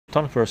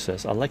Tonifer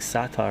says, I like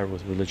satire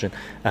with religion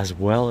as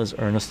well as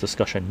earnest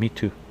discussion. Me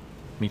too.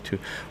 Me too.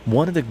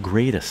 One of the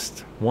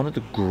greatest, one of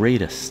the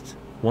greatest,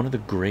 one of the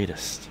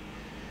greatest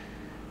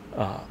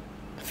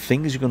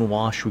things you can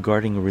watch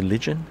regarding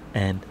religion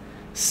and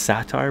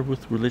satire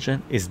with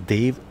religion is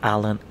Dave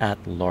Allen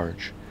at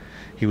Large.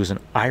 He was an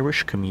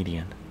Irish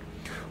comedian.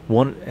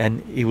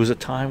 And it was a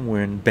time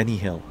when Benny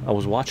Hill. I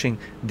was watching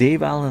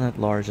Dave Allen at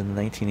Large in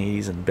the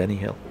 1980s and Benny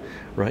Hill,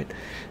 right?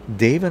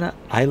 Dave and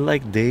I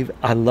like Dave.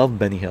 I love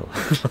Benny Hill.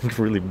 Like,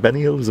 really,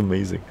 Benny Hill is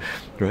amazing,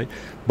 right?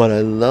 But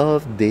I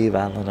love Dave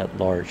Allen at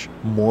Large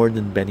more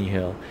than Benny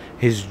Hill.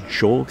 His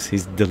jokes,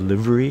 his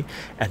delivery,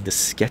 and the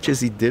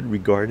sketches he did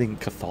regarding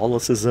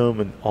Catholicism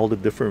and all the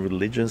different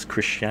religions,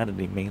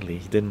 Christianity mainly.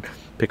 He didn't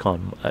pick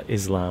on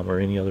Islam or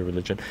any other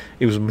religion.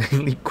 It was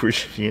mainly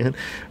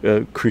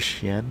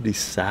Christianity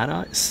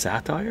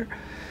satire,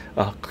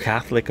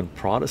 Catholic and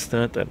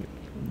Protestant, and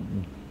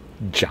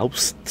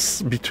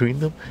jousts between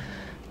them.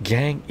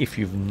 Gang, if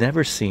you've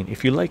never seen,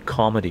 if you like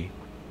comedy,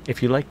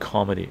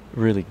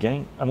 really,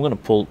 gang, I'm gonna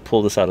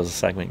pull this out as a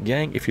segment.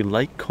 Gang, if you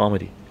like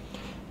comedy,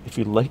 if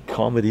you like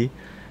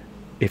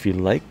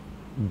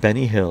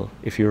Benny Hill,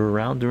 if you're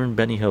around during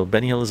Benny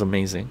Hill is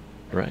amazing,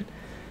 right?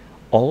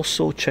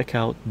 Also check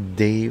out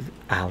Dave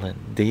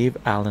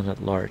Allen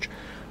at Large,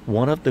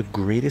 one of the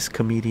greatest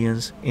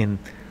comedians in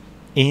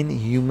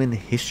human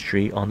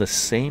history, on the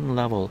same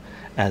level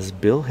as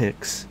Bill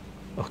Hicks,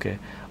 okay,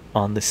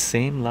 on the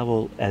same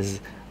level as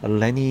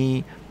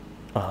Lenny.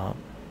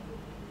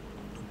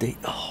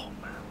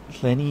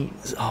 Lenny,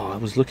 I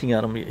was looking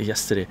at him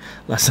yesterday,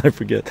 last I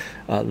forget.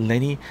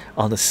 Lenny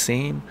on the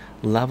same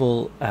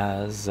level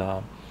as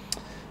oh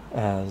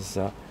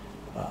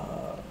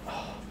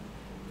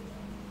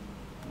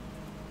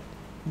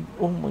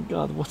my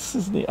god, what's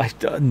his name?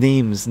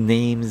 Names.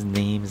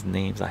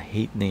 I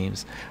hate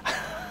names.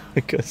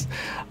 Because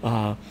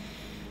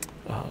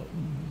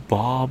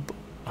Bob,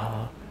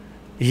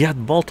 he had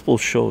multiple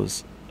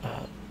shows.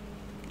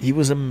 He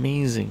was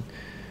amazing.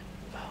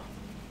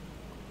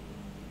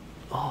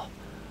 Oh,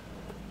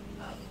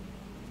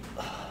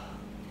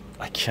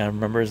 I can't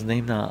remember his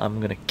name now. I'm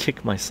gonna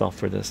kick myself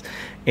for this.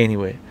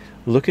 Anyway,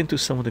 look into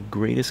some of the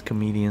greatest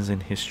comedians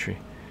in history,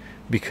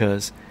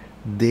 because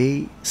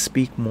they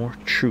speak more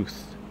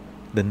truth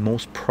than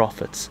most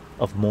prophets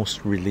of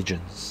most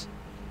religions.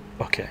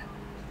 Okay,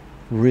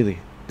 really,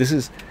 this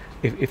is,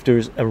 if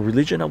there's a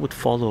religion I would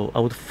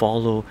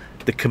follow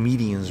the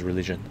comedians'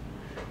 religion,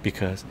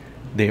 because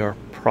they are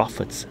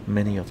prophets,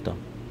 many of them.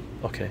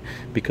 Okay,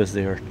 because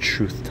they are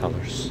truth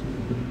tellers.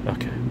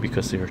 Okay,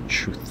 because they are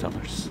truth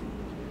tellers.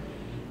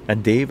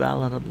 And Dave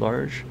Allen at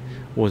Large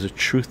was a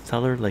truth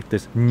teller like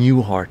this.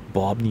 Newhart,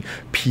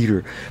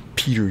 Peter,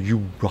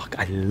 you rock,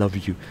 I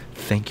love you,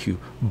 thank you.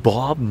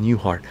 Bob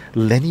Newhart,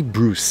 Lenny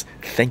Bruce,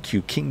 thank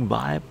you. King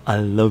Vibe, I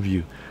love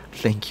you,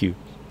 thank you.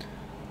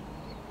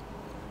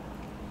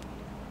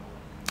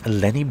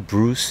 Lenny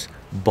Bruce,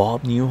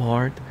 Bob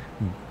Newhart,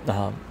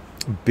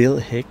 Bill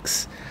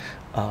Hicks,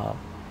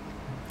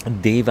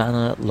 Dave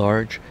Allen at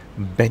Large,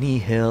 Benny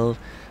Hill,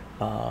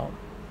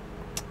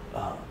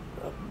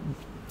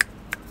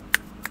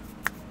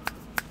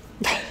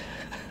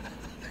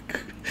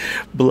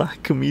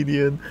 black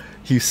comedian,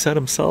 he set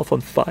himself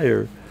on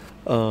fire.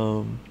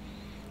 What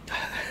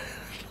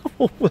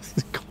was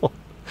it called?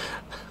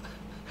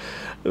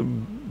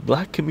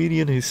 Black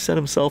comedian who set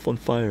himself on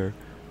fire.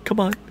 Come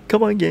on,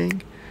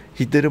 gang.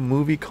 He did a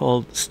movie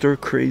called Stir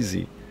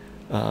Crazy.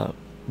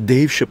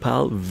 Dave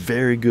Chappelle,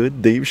 very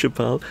good. Dave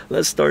Chappelle.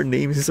 Let's start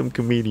naming some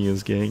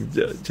comedians, gang.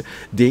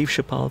 Dave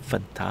Chappelle,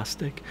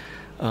 fantastic.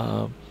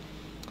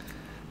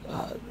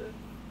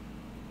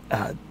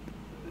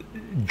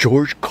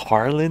 George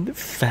Carlin,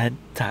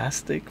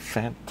 fantastic.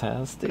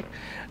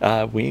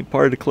 We ain't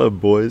part of the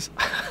club, boys.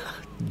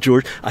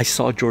 I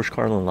saw George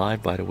Carlin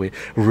live, by the way.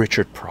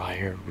 Richard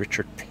Pryor,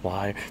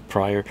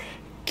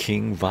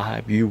 King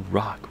Vibe, you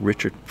rock.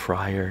 Richard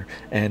Pryor,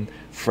 and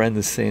friend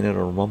is saying it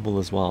on Rumble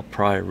as well.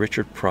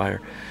 Richard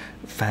Pryor,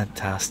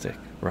 fantastic,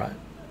 right?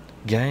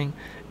 Gang,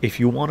 if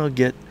you want to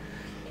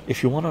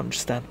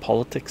understand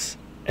politics,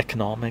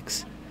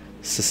 economics,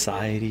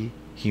 society,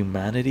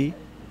 humanity,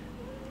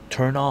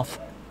 turn off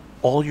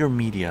all your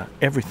media,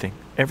 everything.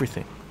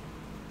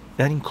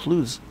 That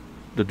includes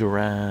the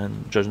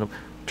Duran judgment.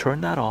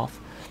 Turn that off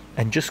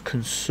and just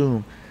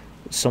consume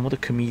some of the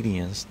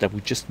comedians that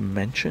we just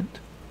mentioned.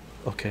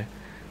 Okay,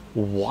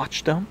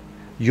 watch them.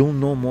 You'll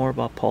know more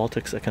about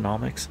politics,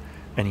 economics,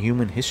 and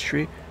human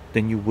history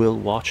than you will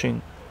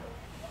watching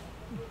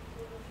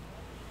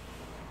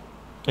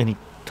any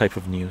type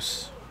of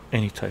news.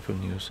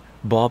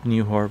 Bob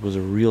Newhart was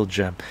a real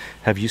gem.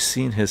 Have you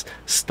seen his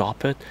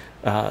Stop It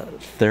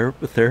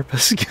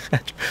therapist?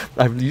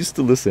 I used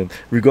to listen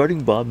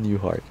regarding Bob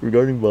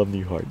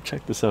Newhart.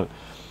 Check this out.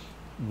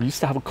 We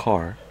used to have a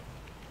car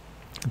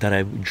that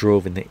I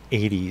drove in the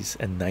 80s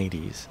and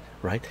 90s,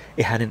 right?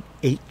 It had an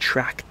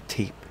 8-track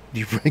tape. Do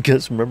you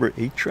guys remember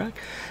 8-track?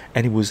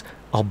 And it was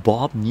a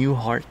Bob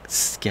Newhart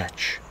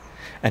sketch,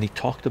 and he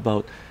talked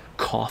about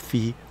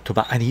coffee,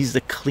 tobacco, and he's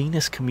the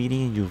cleanest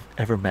comedian you've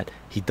ever met.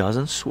 He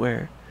doesn't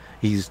swear.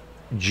 He's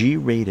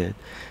G-rated.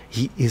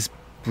 He is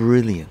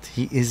brilliant.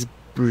 He is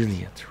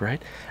brilliant,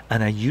 right?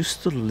 And I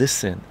used to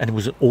listen, and it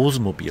was an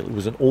Oldsmobile. It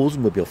was an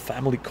Oldsmobile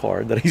family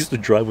car that I used to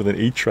drive with an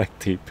 8-track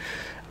tape.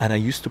 And I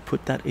used to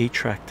put that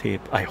 8-track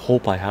tape. I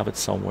hope I have it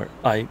somewhere.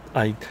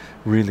 I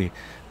really,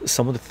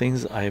 some of the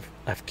things I've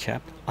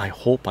kept, I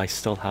hope I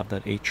still have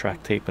that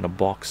 8-track tape in a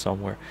box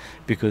somewhere,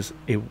 because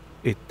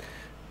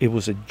it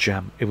was a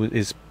gem.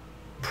 Is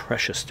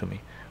precious to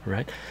me,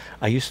 right?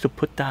 I used to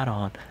put that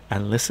on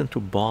and listen to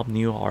Bob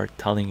Newhart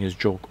telling his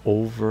joke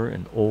over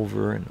and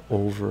over and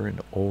over and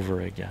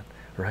over again,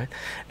 right?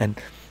 And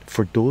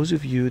for those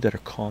of you that are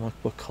comic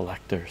book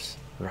collectors,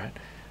 right,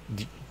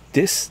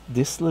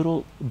 this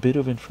little bit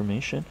of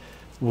information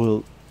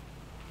will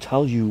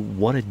tell you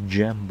what a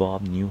gem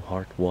Bob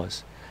Newhart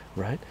was,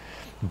 right?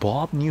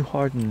 Bob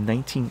Newhart in the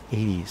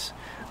 1980s,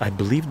 I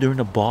believe during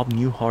the Bob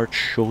Newhart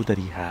show that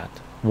he had,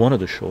 one of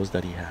the shows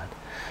that he had,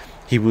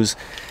 he was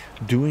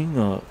doing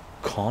a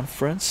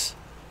conference.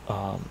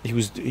 It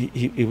was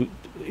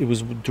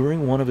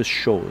during one of his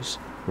shows,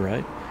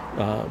 right?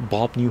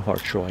 Bob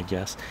Newhart show, I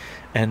guess.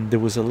 And there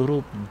was a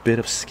little bit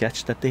of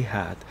sketch that they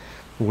had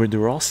where they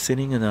were all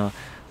sitting in a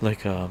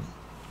like a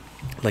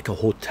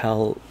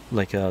hotel,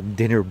 like a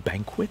dinner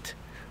banquet,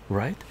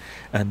 right?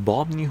 And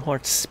Bob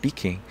Newhart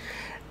speaking,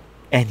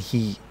 and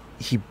he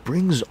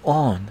brings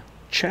on,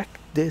 check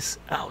this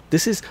out,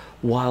 this is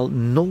while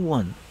no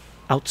one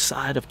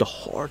outside of the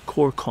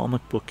hardcore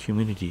comic book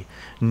community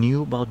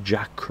knew about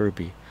Jack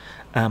Kirby,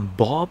 and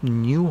Bob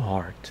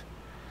Newhart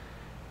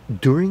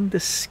during the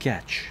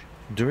sketch,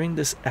 during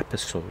this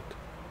episode,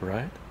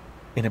 right,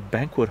 in a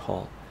banquet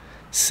hall,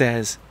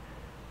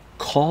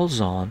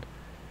 calls on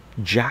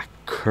Jack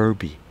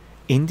Kirby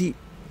in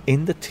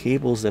the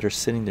tables that are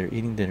sitting there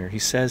eating dinner. He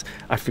says,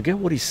 I forget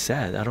what he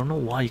said, I don't know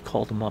why he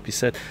called him up. He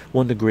said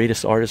one of the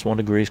greatest artists, one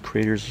of the greatest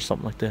creators, or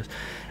something like this.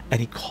 And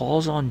he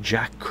calls on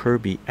Jack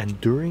Kirby, and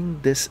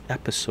during this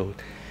episode,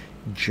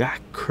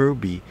 Jack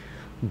Kirby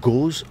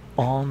goes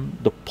on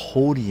the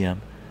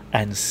podium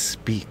and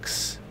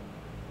speaks.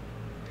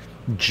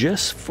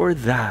 Just for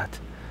that,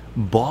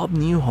 Bob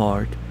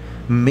Newhart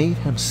made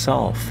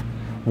himself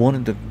one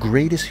of the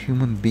greatest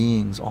human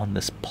beings on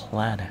this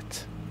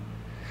planet,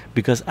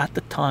 because at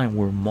the time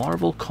where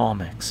Marvel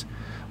Comics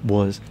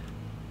was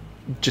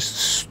just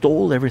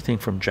stole everything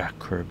from Jack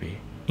Kirby,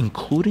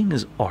 including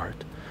his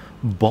art,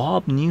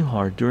 Bob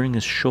Newhart during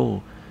his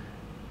show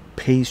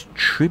pays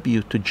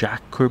tribute to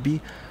Jack Kirby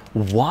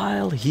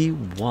while he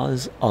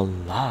was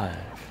alive,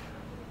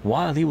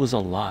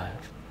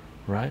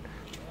 right?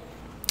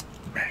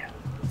 Man,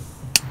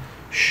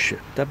 shit,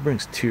 that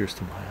brings tears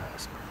to my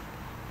eyes, man.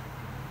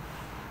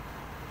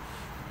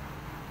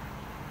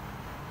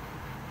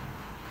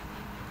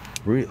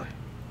 Really.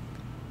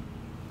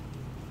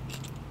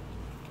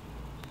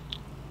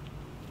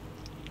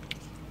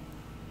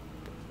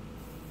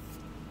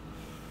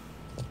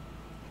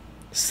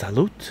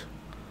 Salute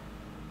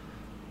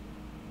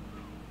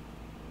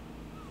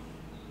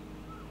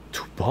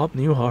to Bob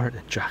Newhart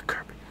and Jack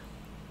Kirby.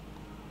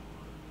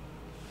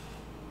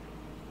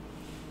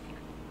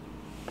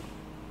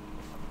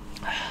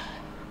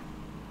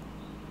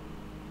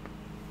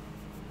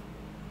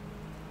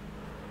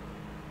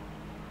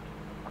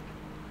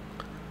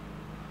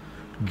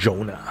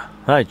 Jonah,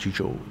 hi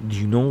chycho, do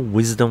you know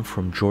wisdom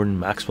from Jordan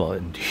Maxwell?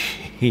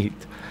 Indeed.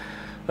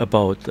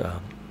 About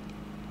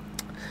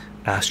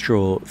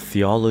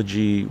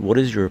astrotheology. What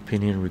is your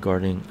opinion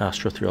regarding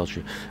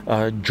astrotheology?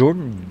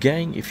 Jordan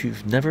gang, if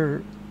you've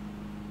never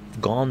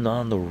gone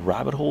down the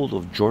rabbit hole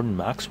of Jordan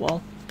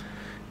Maxwell,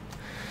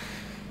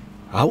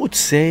 I would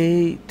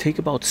say take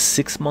about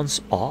 6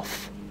 months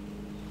off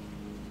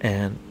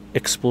and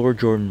explore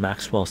Jordan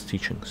Maxwell's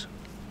teachings.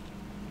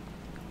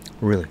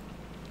 Really,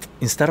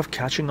 instead of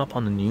catching up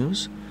on the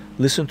news,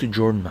 listen to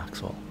Jordan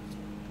Maxwell.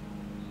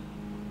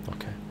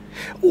 Okay.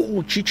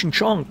 Oh, Cheech and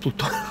Chong,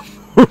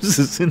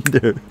 is in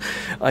there.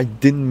 I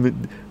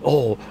didn't.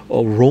 Oh,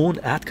 Rowan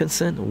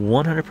Atkinson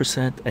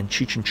 100%, and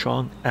Cheech and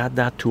Chong, add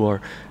that to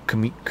our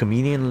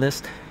comedian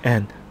list.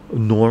 And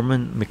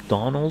Norman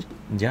McDonald,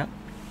 yeah,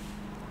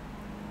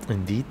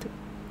 indeed.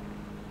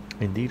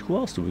 Who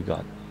else do we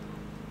got?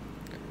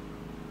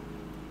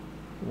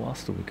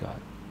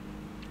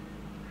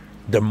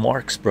 The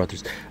Marx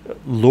Brothers,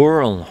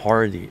 Laurel and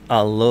Hardy.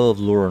 I love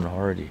Laurel and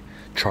Hardy.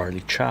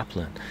 Charlie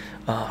Chaplin.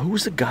 Who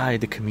was the guy,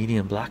 the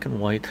comedian, black and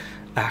white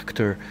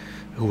actor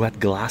who had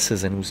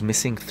glasses and was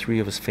missing 3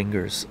 of his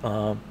fingers?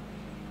 I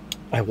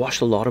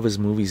watched a lot of his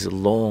movies a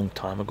long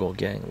time ago,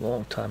 gang,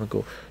 long time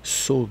ago.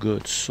 So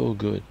good, so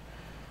good.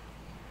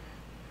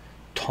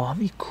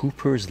 Tommy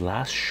Cooper's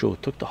last show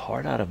took the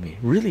heart out of me.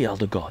 Really,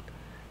 Elder God,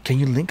 can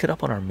you link it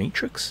up on our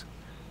matrix?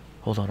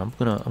 Hold on, I'm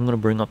gonna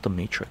bring up the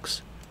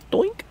matrix.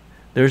 Doink.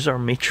 There's our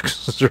matrix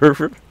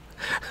server.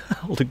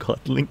 Elder God,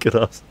 link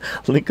us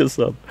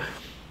up.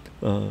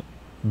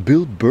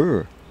 Bill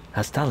Burr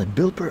has talent.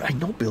 Bill Burr, I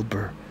know Bill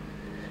Burr.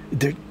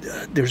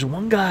 There's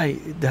one guy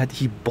that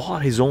he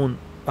bought his own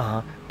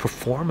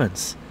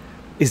performance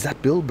Is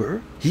that Bill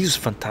Burr? He's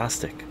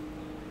fantastic.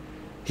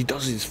 He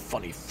does these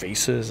funny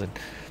faces, and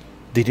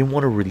they didn't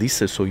want to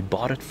release it, so he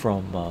bought it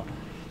from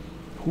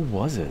who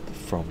was it?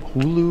 From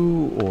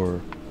Hulu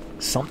or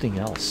something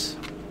else.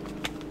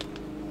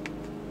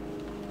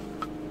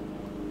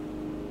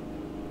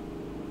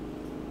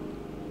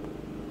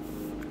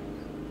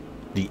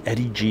 The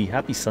Eddie G,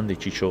 happy Sunday,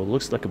 Chycho.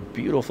 Looks like a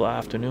beautiful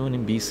afternoon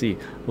in BC.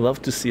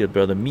 Love to see it,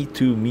 brother. Me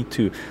too, me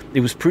too.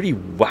 It was pretty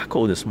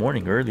wacko this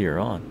morning earlier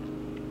on.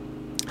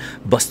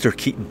 Buster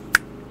Keaton,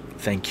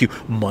 thank you.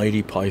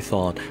 Mighty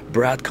Python.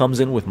 Brad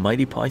comes in with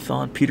Mighty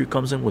Python. Peter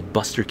comes in with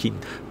Buster Keaton.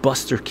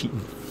 Buster Keaton,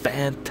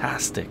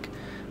 fantastic,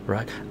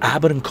 right?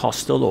 Abbott and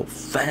Costello,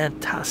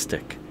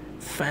 fantastic,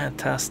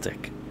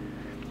 fantastic.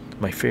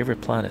 My favorite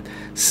planet.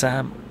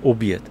 Sam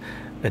Obiet,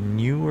 a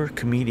newer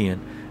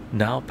comedian,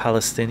 now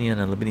Palestinian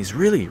and Lebanese.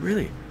 Really,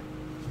 really,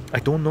 I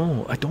don't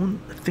know. I don't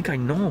think I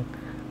know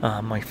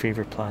my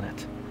favorite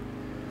planet.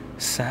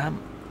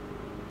 Sam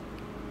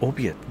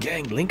Obiet,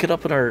 gang, link it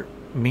up in our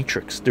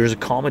matrix. There's a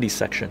comedy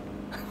section.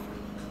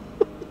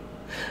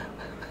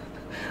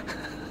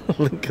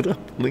 Link it up,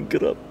 link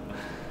it up.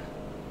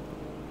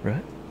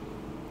 Right,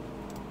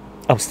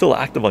 I'm still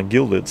active on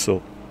Gilded,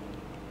 so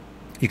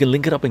you can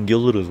link it up in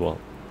Gilded as well.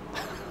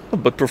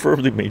 But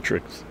preferably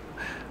matrix.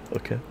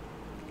 Okay.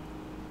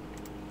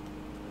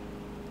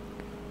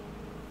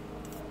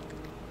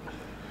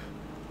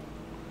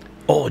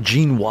 Oh,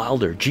 Gene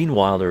Wilder. Gene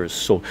Wilder is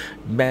so,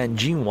 man,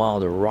 Gene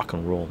Wilder, rock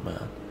and roll,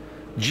 man.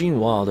 Gene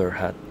Wilder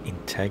had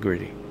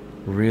integrity,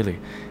 really.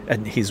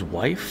 And his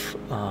wife,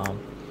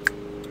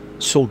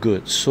 so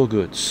good, so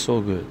good,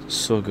 so good,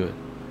 so good.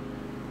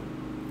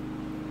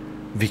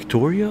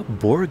 Victoria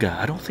Borga.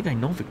 I don't think I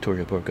know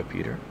Victoria Borga,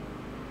 Peter.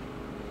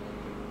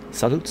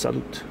 Salute,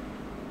 salute.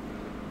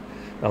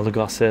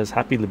 Eldegoss says,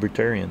 happy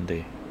Libertarian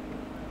Day.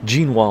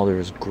 Gene Wilder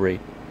is great.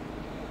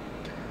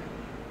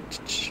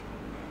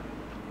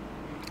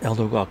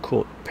 Eldegoss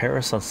quote,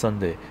 Paris on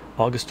Sunday,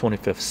 August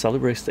 25th,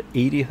 celebrates the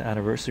 80th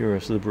anniversary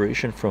of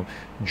liberation from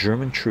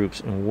German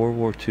troops in World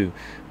War II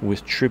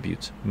with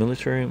tributes,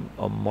 military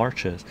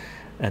marches,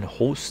 and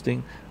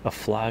hosting a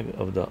flag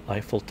of the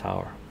Eiffel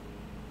Tower.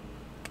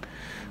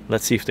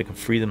 Let's see if they can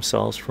free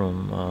themselves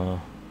from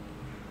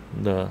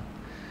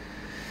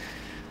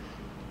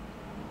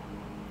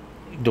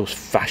those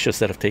fascists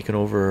that have taken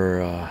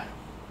over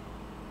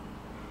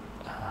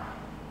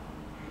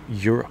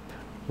Europe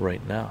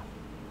right now.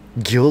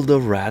 Gilda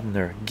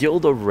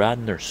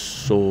Radner,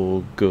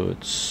 so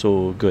good,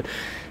 so good.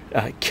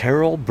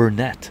 Carol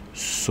Burnett,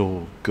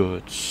 so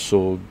good,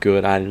 so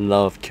good. I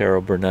love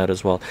Carol Burnett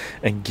as well.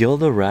 And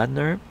Gilda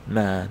Radner,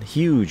 man,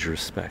 huge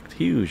respect,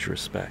 huge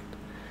respect.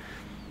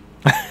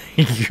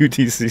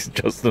 UTC's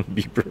Justin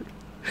Bieber.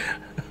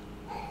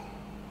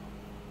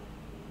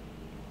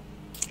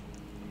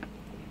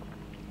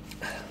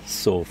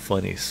 So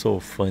funny,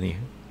 so funny,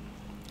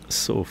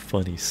 so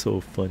funny,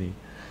 so funny.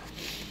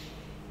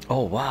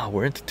 Oh wow,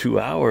 we're into 2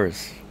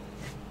 hours.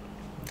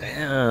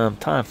 Damn,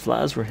 time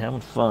flies. We're having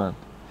fun.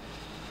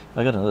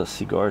 I got another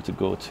cigar to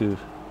go to,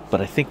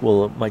 but I think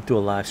might do a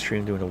live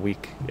stream during the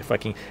week if I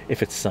can,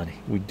 if it's sunny.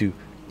 We do.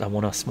 I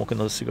want to smoke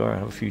another cigar and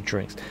have a few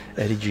drinks.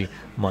 Eddie G,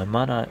 my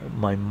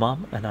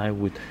mom and I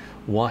would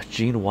watch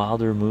Gene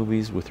Wilder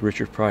movies with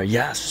Richard Pryor.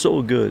 Yeah,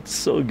 so good,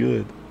 so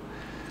good.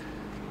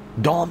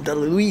 Dom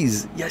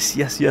DeLuise, yes,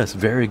 yes, yes,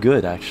 very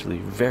good, actually,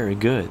 very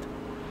good.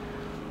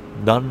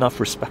 Not enough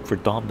respect for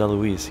Dom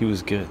DeLuise. He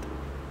was good.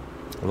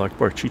 Like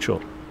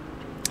Chycho,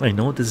 I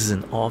know this is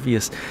an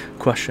obvious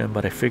question,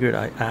 but I figured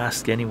I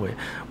ask anyway.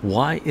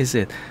 Why is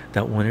it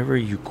that whenever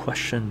you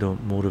question the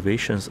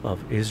motivations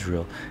of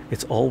Israel,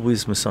 it's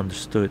always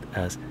misunderstood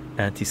as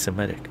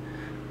anti-Semitic?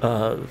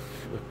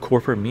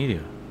 Corporate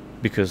media,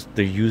 because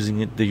they're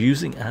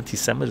using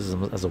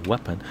anti-Semitism as a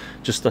weapon,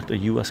 just like the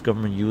US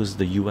government used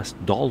the US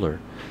dollar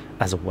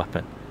as a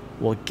weapon.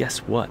 Well, guess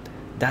what?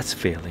 That's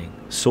failing.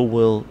 So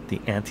will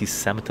the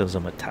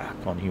anti-Semitism attack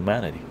on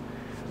humanity,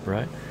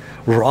 right?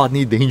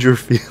 Rodney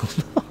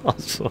Dangerfield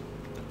also.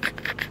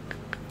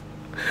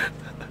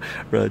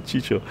 Right,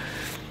 Chycho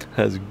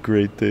has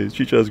great days.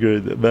 Chycho has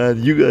great days.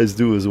 Man, you guys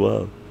do as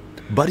well.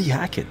 Buddy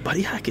Hackett,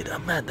 oh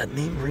man, that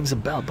name rings a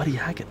bell. Buddy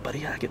Hackett.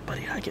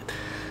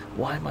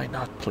 Why am I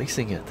not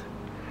placing it?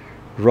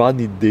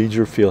 Rodney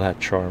Dangerfield had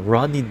charm.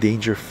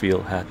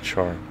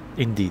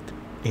 Indeed.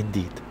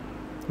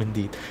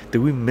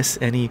 Did we miss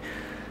any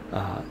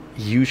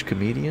huge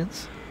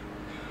comedians?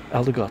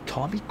 Eldegot,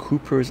 Tommy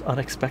Cooper's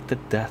unexpected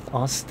death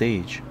on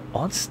stage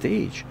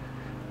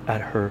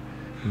at Her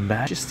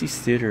Majesty's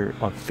Theatre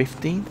on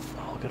 15th.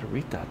 Oh, I gotta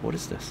read that. What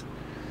is this?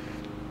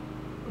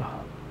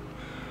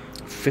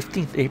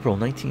 15th April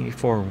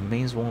 1984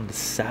 remains one of the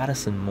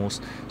saddest and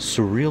most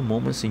surreal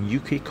moments in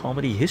UK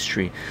comedy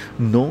history,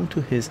 known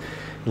for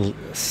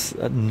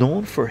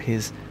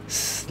his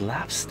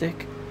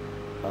slapstick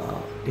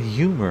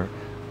humor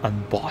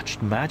and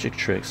botched magic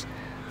tricks.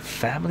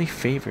 Family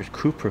favorite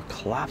Cooper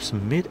collapsed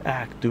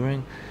mid-act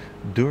during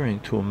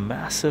to a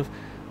massive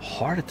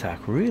heart attack.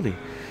 Really,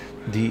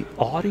 The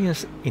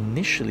audience,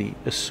 initially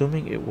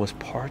assuming it was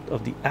part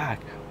of the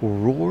act,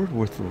 roared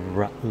with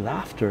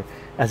laughter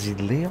as he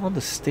lay on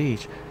the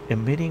stage,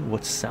 emitting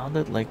what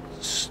sounded like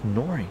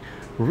snoring.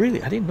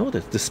 Really, I didn't know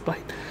this.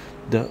 Despite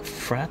the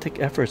frantic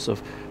efforts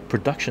of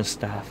production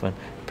staff and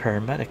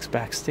paramedics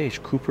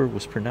backstage, Cooper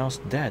was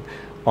pronounced dead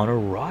on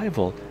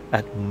arrival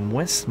at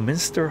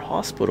Westminster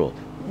Hospital.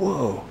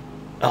 Whoa!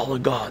 Oh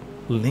God,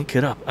 link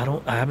it up. I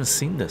haven't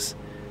seen this.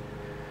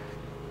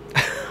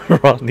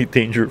 Rodney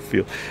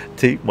Dangerfield,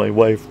 take my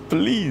wife,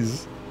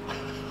 please.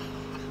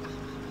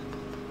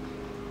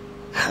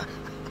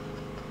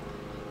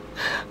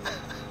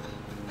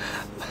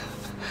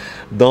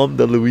 Dom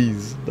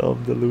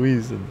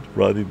DeLuise, and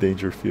Rodney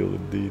Dangerfield,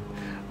 indeed.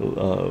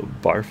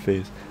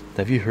 Barface.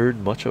 Have you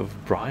heard much of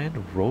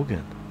Brian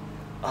Rogan?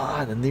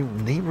 Ah, the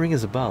name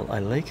rings a bell. I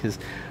like his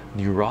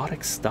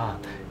neurotic style.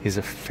 He's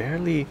a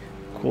fairly,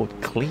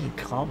 quote, clean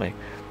comic,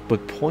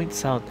 but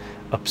points out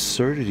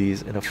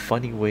absurdities in a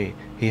funny way.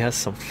 He has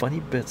some funny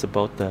bits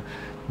about the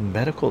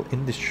medical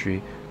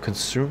industry,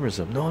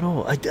 consumerism.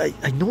 No,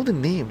 I know the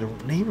name. The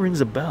name rings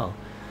a bell,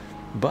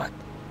 but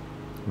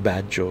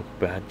bad joke.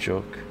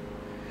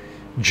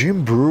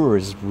 Jim Brewer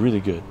is really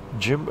good.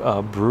 Jim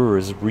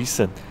Brewer's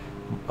recent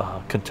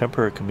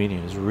contemporary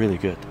comedian is really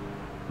good,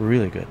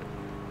 really good.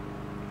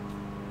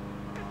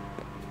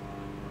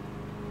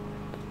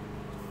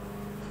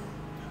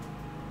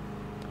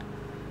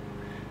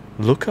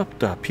 Look up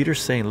the Peter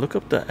saying, look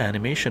up the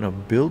animation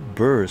of Bill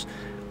Burr's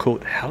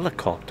quote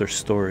helicopter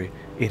story.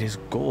 It is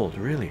gold,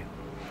 really.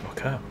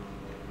 Okay.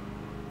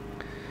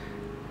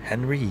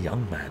 Henry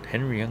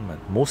Youngman,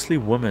 mostly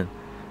women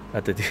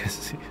at the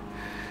DSC.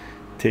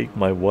 Take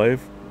my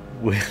wife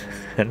with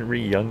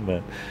Henry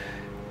Youngman.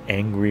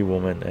 Angry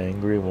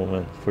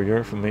woman. For your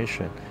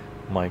information,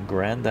 my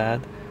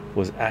granddad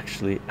was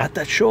actually at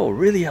that show.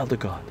 Really,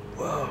 Eldegon?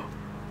 Whoa,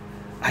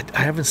 I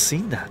haven't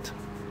seen that.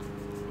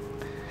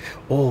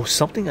 Oh,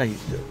 something I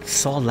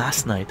saw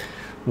last night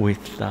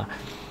with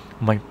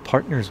my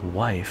partner's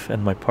wife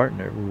and my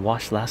partner. We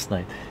watched last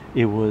night.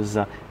 It was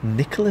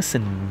Nicholas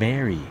and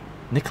Mary,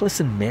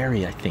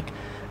 I think,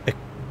 a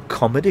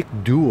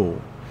comedic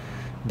duo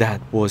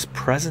that was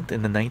present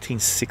in the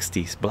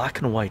 1960s, black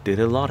and white. They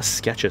did a lot of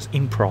sketches,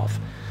 improv.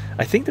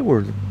 I think they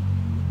were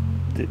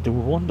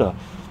one of the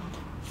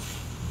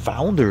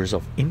founders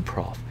of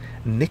improv.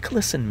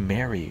 Nicholas and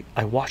Mary,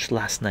 I watched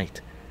last night,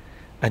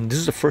 and this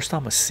is the first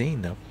time I've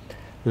seen them.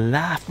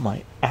 Laugh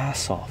my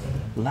ass off.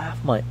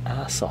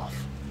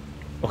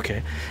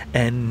 Okay.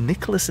 And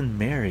Nicholas and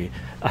Mary,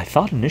 I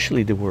thought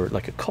initially they were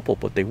like a couple,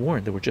 but they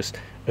weren't. They were just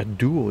a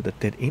duo that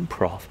did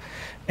improv.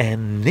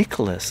 And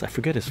Nicholas, I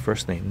forget his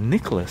first name,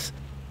 Nicholas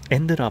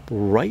ended up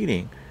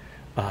writing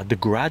The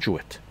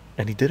Graduate,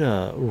 and he did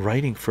a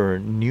writing for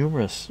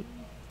numerous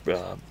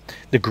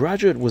The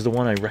Graduate was the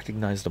one I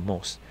recognized the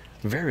most.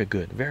 Very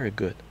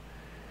good.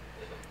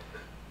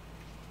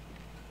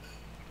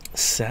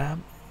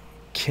 Sam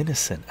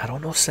Kinison. I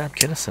don't know Sam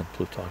Kinison.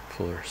 Plutarch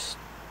Pullers.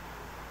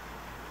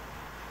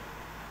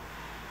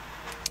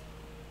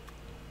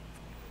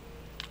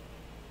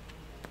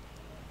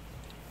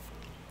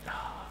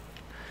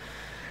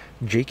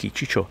 Jakey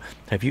Chycho,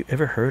 have you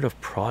ever heard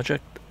of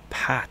Project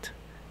Pat?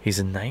 He's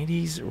a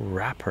 90s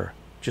rapper.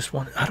 Just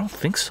one. I don't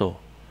think so.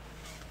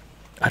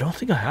 I don't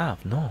think I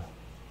have. No.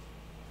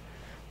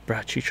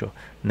 Brad Chycho,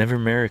 never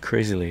marry a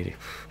crazy lady.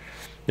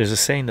 There's a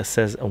saying that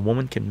says a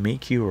woman can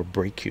make you or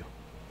break you.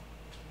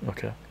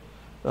 Okay.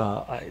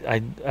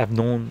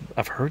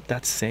 I've heard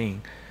that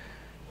saying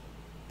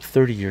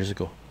 30 years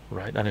ago,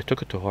 right? And I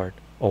took it to heart.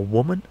 A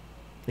woman,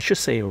 it should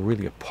say, or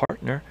really a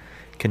partner,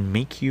 can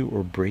make you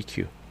or break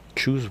you.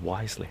 Choose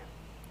wisely.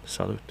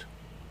 Salute.